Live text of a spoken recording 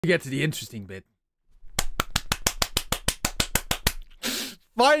We get to the interesting bit.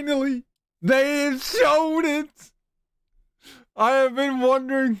 Finally, they have shown it. I have been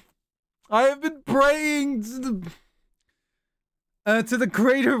wondering. I have been praying to the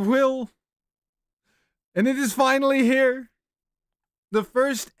greater will. And it is finally here. The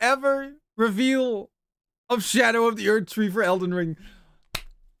first ever reveal of Shadow of the Earth Tree for Elden Ring.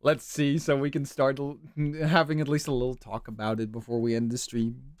 Let's see, so we can start having at least a little talk about it before we end the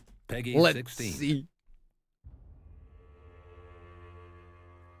stream. Peggy Let's 16. see.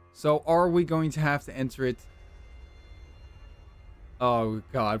 So, are we going to have to enter it? Oh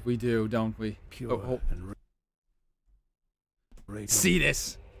God, we do, don't we? Pure and radiant. See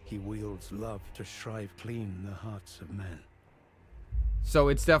this? He wields love to shrive clean the hearts of men. So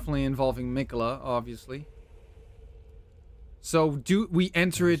it's definitely involving Mikola, obviously. So do we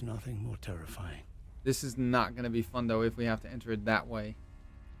enter it? There's nothing more terrifying. This is not going to be fun though if we have to enter it that way.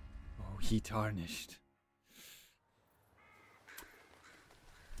 Oh, he tarnished.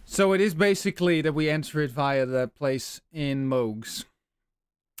 So it is basically that we enter it via that place in Mogues.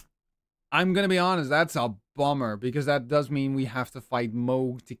 I'm going to be honest, that's a bummer because that does mean we have to fight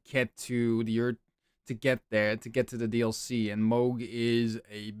Moog to get to the Earth, to get there, to get to the DLC, and Moog is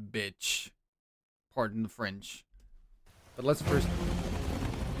a bitch. Pardon the French. But let's first...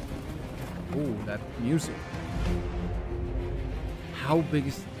 Ooh, that music. How big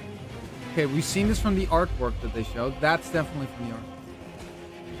is... Okay, we've seen this from the artwork that they showed. That's definitely from the art.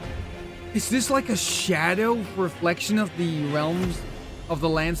 Is this like a shadow reflection of the realms of the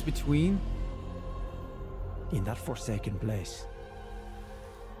lands between? In that forsaken place,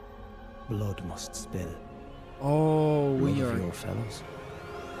 blood must spill. Oh, Blood we of are... your fellows.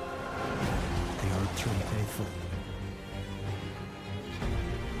 They are true faithful.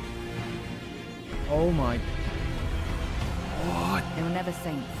 Oh my... What? They were never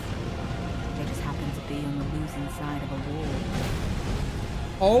saints. They just happened to be on the losing side of a war.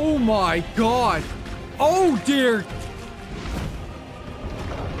 Oh my God! Oh dear!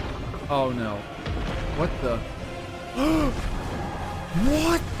 Oh no. What the?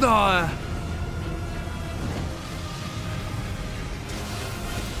 What the?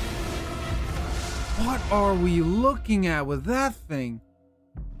 What are we looking at with that thing?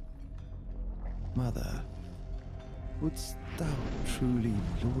 Mother, wouldst thou truly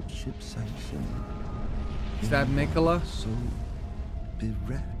lordship sanction? Is that Mikola? So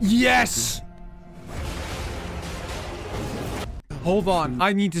bereft. Yes! Hold on,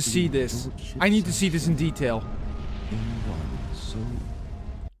 I need to see this. I need to see this in detail. In one soul.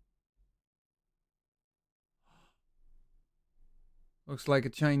 Looks like a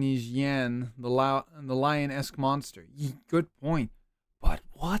Chinese yan, the lion-esque monster. Good point. But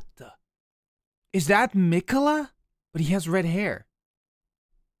what the? Is that Mikola? But he has red hair.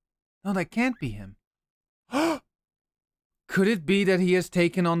 No, that can't be him. Could it be that he has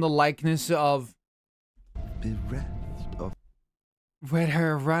taken on the likeness of... Bereft of... Red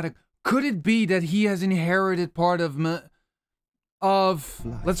hair radical. Could it be that he has inherited part of...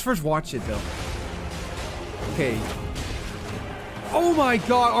 Let's first watch it, though. Okay. Oh my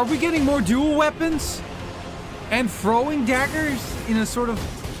God, are we getting more dual weapons? And throwing daggers in a sort of...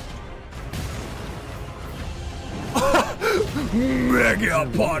 Mega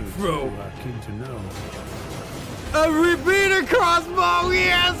pot throw! Keen to know A repeater crossbow,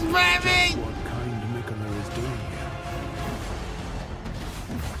 yes, baby! what kind Mikola is doing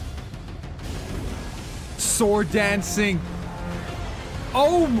here. Sword dancing.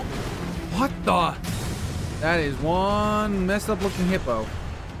 Oh, what the? That is one messed up looking hippo.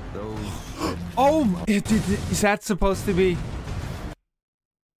 Oh, is that supposed to be?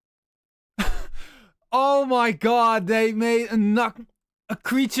 Oh my God, they made a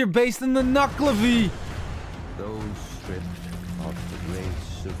creature based on the Knucklevi. Those stripped of the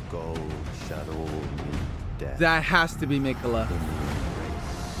race of gold shadow meet death. That has to be Mikola. The new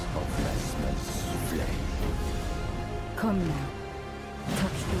race of Vesma's flame. Come now.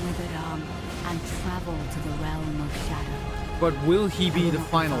 Touch the withered arm and travel to the realm of shadow. But will he be the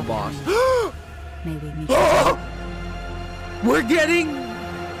final boss? May we meet. We're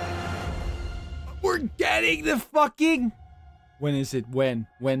getting the fucking... When is it? When?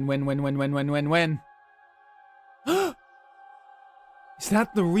 Is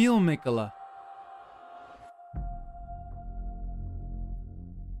that the real Mikola?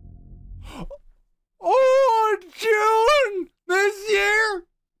 Oh, June! This year?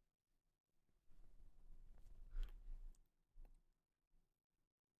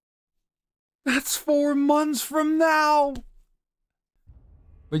 That's 4 months from now!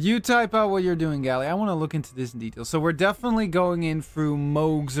 But you type out what you're doing, Gally. I want to look into this in detail. So we're definitely going in through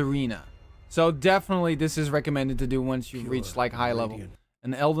Mohg's arena. So definitely this is recommended to do once you've reached like high level.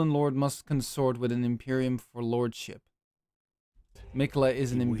 An Elden Lord must consort with an Imperium for lordship. Miquella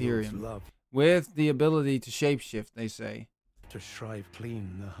is an Imperium. With the ability to shapeshift, they say. To shrive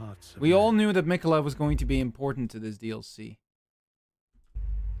clean the hearts of We all men. knew that Miquella was going to be important to this DLC.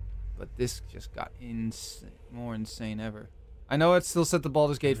 But this just got more insane ever. I know it still set the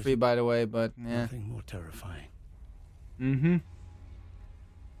Baldur's Gate free, by the way, but yeah. Nothing more terrifying. Mm-hmm.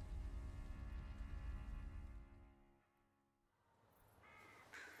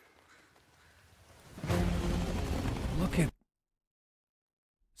 Look at...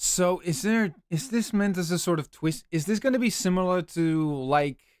 So, is this meant as a sort of twist? Is this going to be similar to,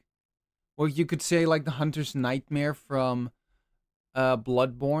 like, what you could say, like, the Hunter's Nightmare from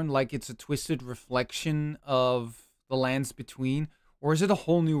Bloodborne? Like, it's a twisted reflection of the lands between? Or is it a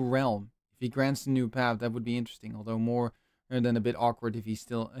whole new realm? If he grants a new path, that would be interesting. Although more than a bit awkward if he's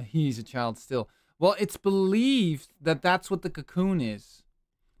a child still. Well, it's believed that that's what the cocoon is.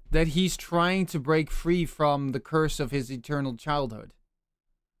 That he's trying to break free from the curse of his eternal childhood.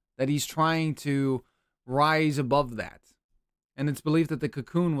 That he's trying to rise above that. And it's believed that the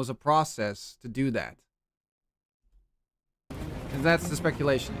cocoon was a process to do that. And that's the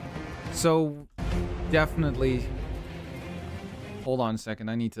speculation. So, definitely... Hold on a second,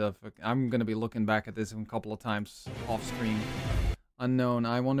 I'm gonna be looking back at this a couple of times off screen. Unknown,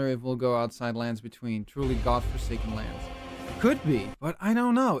 I wonder if we'll go outside lands between. Truly godforsaken lands. Could be, but I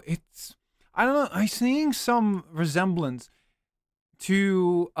don't know. I don't know, I'm seeing some resemblance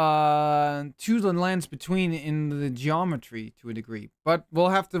to the lands between in the geometry to a degree. But we'll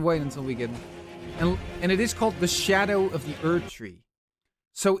have to wait until we get... And it is called the Shadow of the Erd Tree.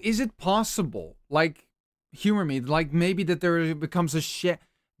 So is it possible, like... Humor me, like maybe that there becomes a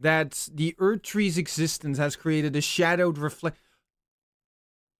that the Erd Tree's existence has created a shadowed reflect.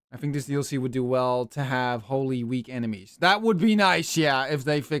 I think this DLC would do well to have wholly weak enemies. That would be nice, yeah, if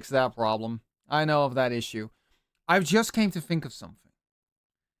they fix that problem. I know of that issue. I've just came to think of something.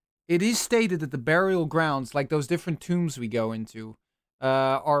 It is stated that the burial grounds, like those different tombs we go into,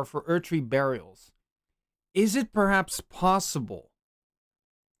 are for Erd Tree burials. Is it perhaps possible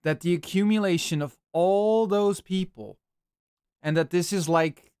that the accumulation of all those people, and that this is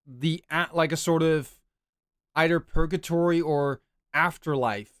like a sort of either purgatory or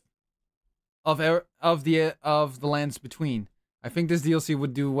afterlife of the lands between? I think this DLC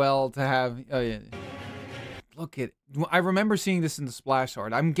would do well to have. Oh yeah, look at. I remember seeing this in the splash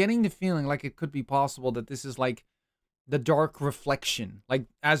art. I'm getting the feeling like it could be possible that this is like the dark reflection, like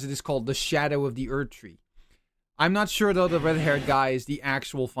as it is called, the Shadow of the Erd Tree. I'm not sure though the red-haired guy is the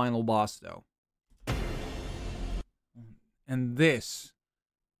actual final boss though. And this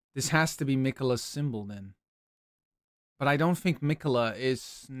has to be Miquella's symbol then. But I don't think Miquella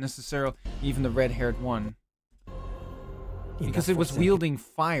is necessarily even the red-haired one. Because it was wielding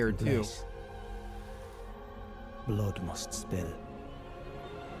fire too. Blood must spill.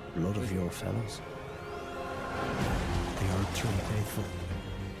 Blood of your fellows. The Erd Tree faithful.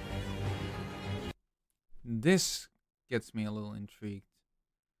 This gets me a little intrigued.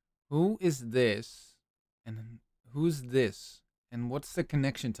 Who is this? And who's this? And what's the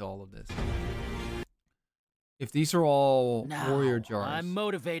connection to all of this? If these are all warrior jars. I'm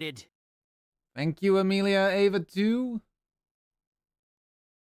motivated. Thank you, Amelia Ava 2.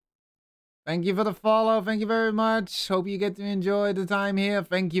 Thank you for the follow. Thank you very much. Hope you get to enjoy the time here.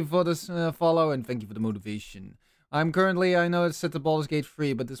 Thank you for the follow and thank you for the motivation. I'm currently, I know it's set to Baldur's Gate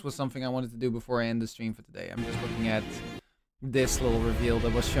free, but this was something I wanted to do before I end the stream for today. I'm just looking at this little reveal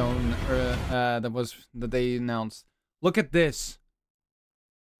that was shown, that they announced. Look at this.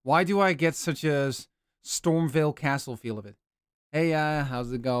 Why do I get such a Stormvale Castle feel of it? Hey,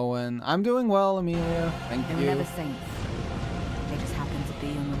 how's it going? I'm doing well, Amelia. Thank you. They were never saints. They just happened to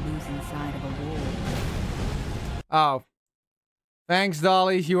be on the losing side of a war. Oh. Thanks,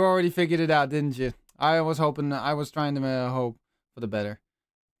 Dolly. You already figured it out, didn't you? I was trying to hope for the better.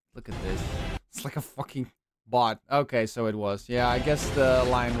 Look at this. It's like a fucking bot. Okay, so it was. Yeah, I guess the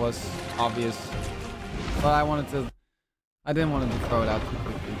line was obvious. But I didn't want to throw it out too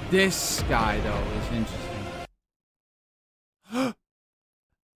quickly. This guy, though, is interesting.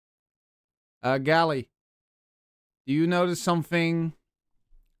 Gally. Do you notice something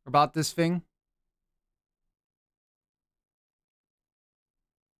about this thing?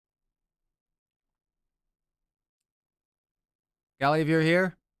 Gally, if you're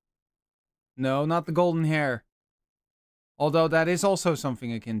here? No, not the golden hair. Although that is also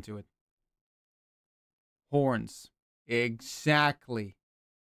something akin to it. Horns. Exactly.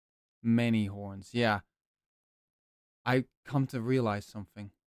 Many horns. Yeah. I come to realize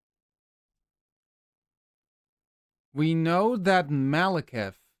something. We know that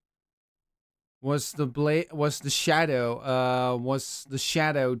Malekith was the shadow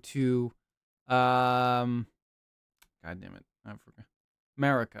to God damn it, I forgot.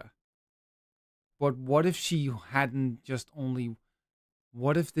 Marika. But what if she hadn't just only...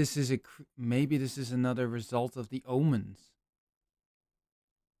 What if this is maybe this is another result of the omens?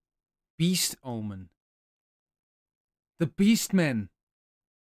 Beast omen. The Beastmen.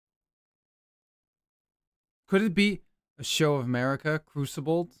 Could it be a show of Marika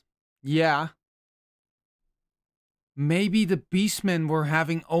crucibled? Yeah. Maybe the Beastmen were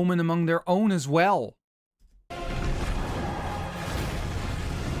having omen among their own as well.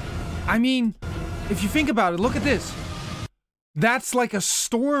 I mean, if you think about it, look at this. That's like a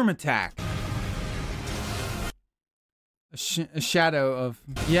storm attack. A shadow of...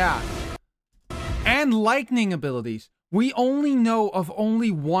 Yeah. And lightning abilities. We only know of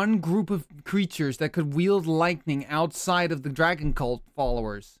only one group of creatures that could wield lightning outside of the Dragon Cult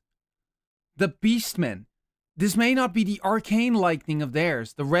followers. The Beastmen. This may not be the arcane lightning of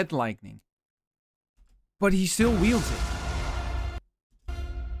theirs, the red lightning. But he still wields it.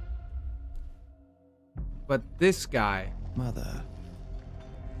 But this guy... Mother,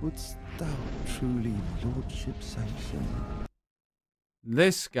 wouldst thou truly lordship sanction?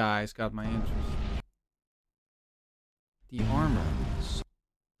 This guy's got my interest. The armor. So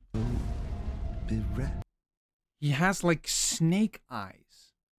bereft. He has like snake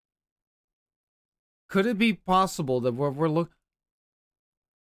eyes. Could it be possible that we're look...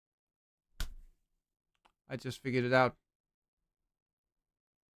 I just figured it out.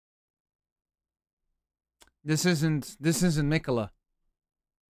 This isn't Mikola.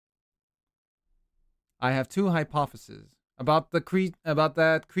 I have two hypotheses about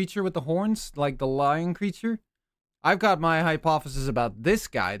that creature with the horns, like the lion creature. I've got my hypothesis about this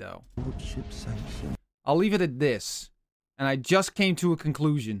guy though. Lordship sanction. I'll leave it at this. And I just came to a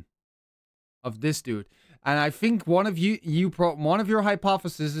conclusion of this dude. And I think one of one of your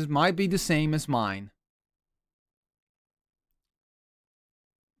hypotheses might be the same as mine.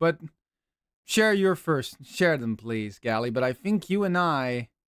 But share your first. Share them, please, Gally. But I think you and I,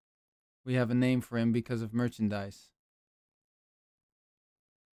 we have a name for him because of merchandise.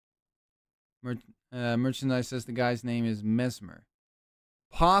 Merchandise says the guy's name is Mesmer.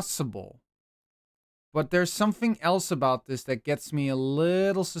 Possible. But there's something else about this that gets me a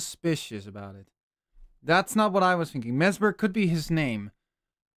little suspicious about it. That's not what I was thinking. Mesmer could be his name.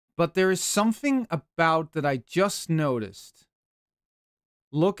 But there is something about that I just noticed.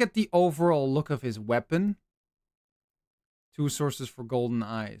 Look at the overall look of his weapon. 2 sources for golden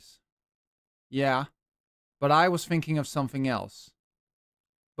eyes. Yeah. But I was thinking of something else.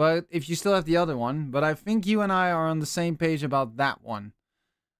 But if you still have the other one. But I think you and I are on the same page about that one.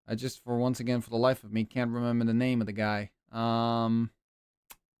 I just, for once again, for the life of me, can't remember the name of the guy. I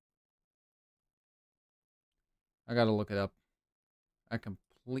gotta look it up. I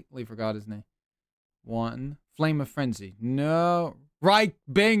completely forgot his name. Flame of Frenzy. No. Right,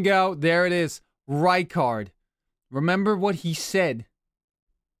 bingo. There it is. Rykard. Remember what he said.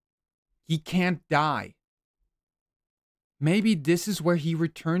 He can't die. Maybe this is where he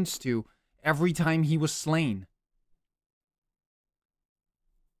returns to every time he was slain.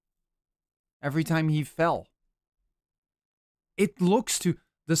 Every time he fell. It looks to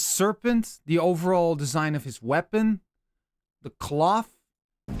the serpent, the overall design of his weapon, the cloth,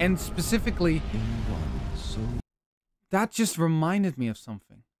 and specifically, that just reminded me of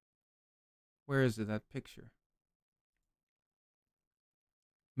something. Where is it, that picture?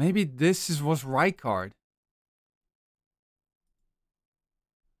 Maybe this was Rykard.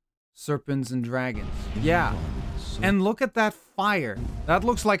 Serpents and dragons. Yeah. And look at that fire. That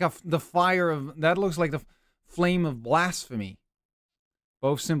looks like that looks like the flame of blasphemy.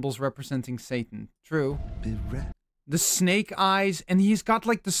 Both symbols representing Satan. True. The snake eyes, and he's got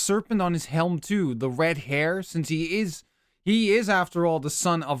like the serpent on his helm too. The red hair, since he is after all the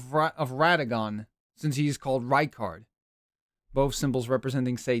son of Radagon, since he is called Rykard. Both symbols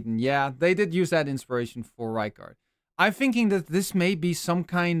representing Satan. Yeah, they did use that inspiration for Rykard. I'm thinking that this may be some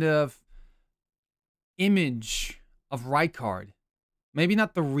kind of image of Rykard. Maybe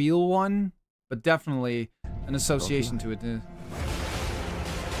not the real one, but definitely an association to it.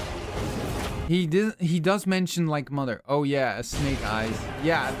 He does mention like mother. Oh yeah, a snake eyes.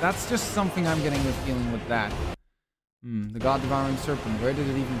 Yeah, that's just something I'm getting a feeling with that. The god devouring serpent. Where did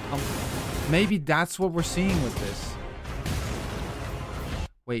it even come from? Maybe that's what we're seeing with this.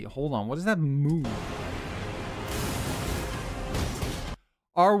 Wait, hold on. What is that move?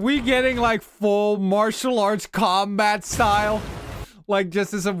 Are we getting like full martial arts combat style? Like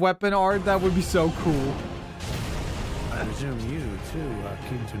just as a weapon art? That would be so cool. I presume you, too, are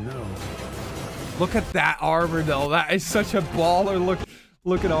keen to know. Look at that armor though. That is such a baller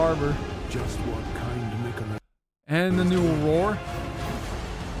look at armor. Just what kind make a... And the new Aurora.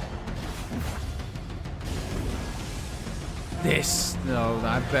 This, no,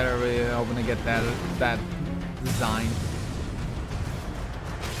 I better really hoping to get that design.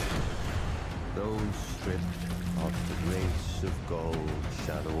 Those stripped of the grace of gold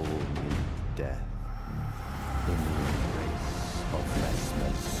shall all meet death in the embrace of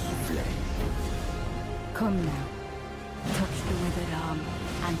restless flame. Come now, touch the withered arm,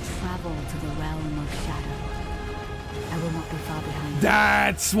 and travel to the realm of shadow. I will not be far behind.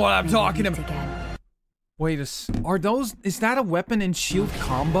 That's what I'm talking about. Again. Wait, are those? Is that a weapon and shield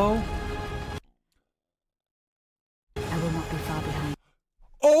combo? I will not be far behind.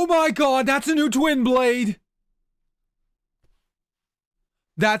 Oh my god, that's a new twin blade!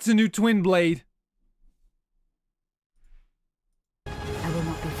 That's a new twin blade. I will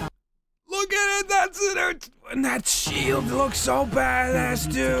not be far. Look at it, that's it! And that shield looks so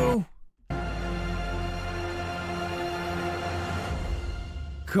badass too!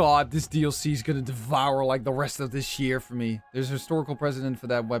 God, this DLC is gonna devour like the rest of this year for me. There's a historical precedent for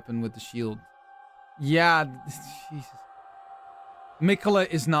that weapon with the shield. Yeah, Jesus. Mikola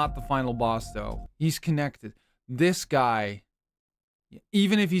is not the final boss though. He's connected. This guy,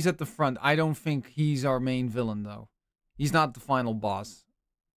 even if he's at the front, I don't think he's our main villain though. He's not the final boss.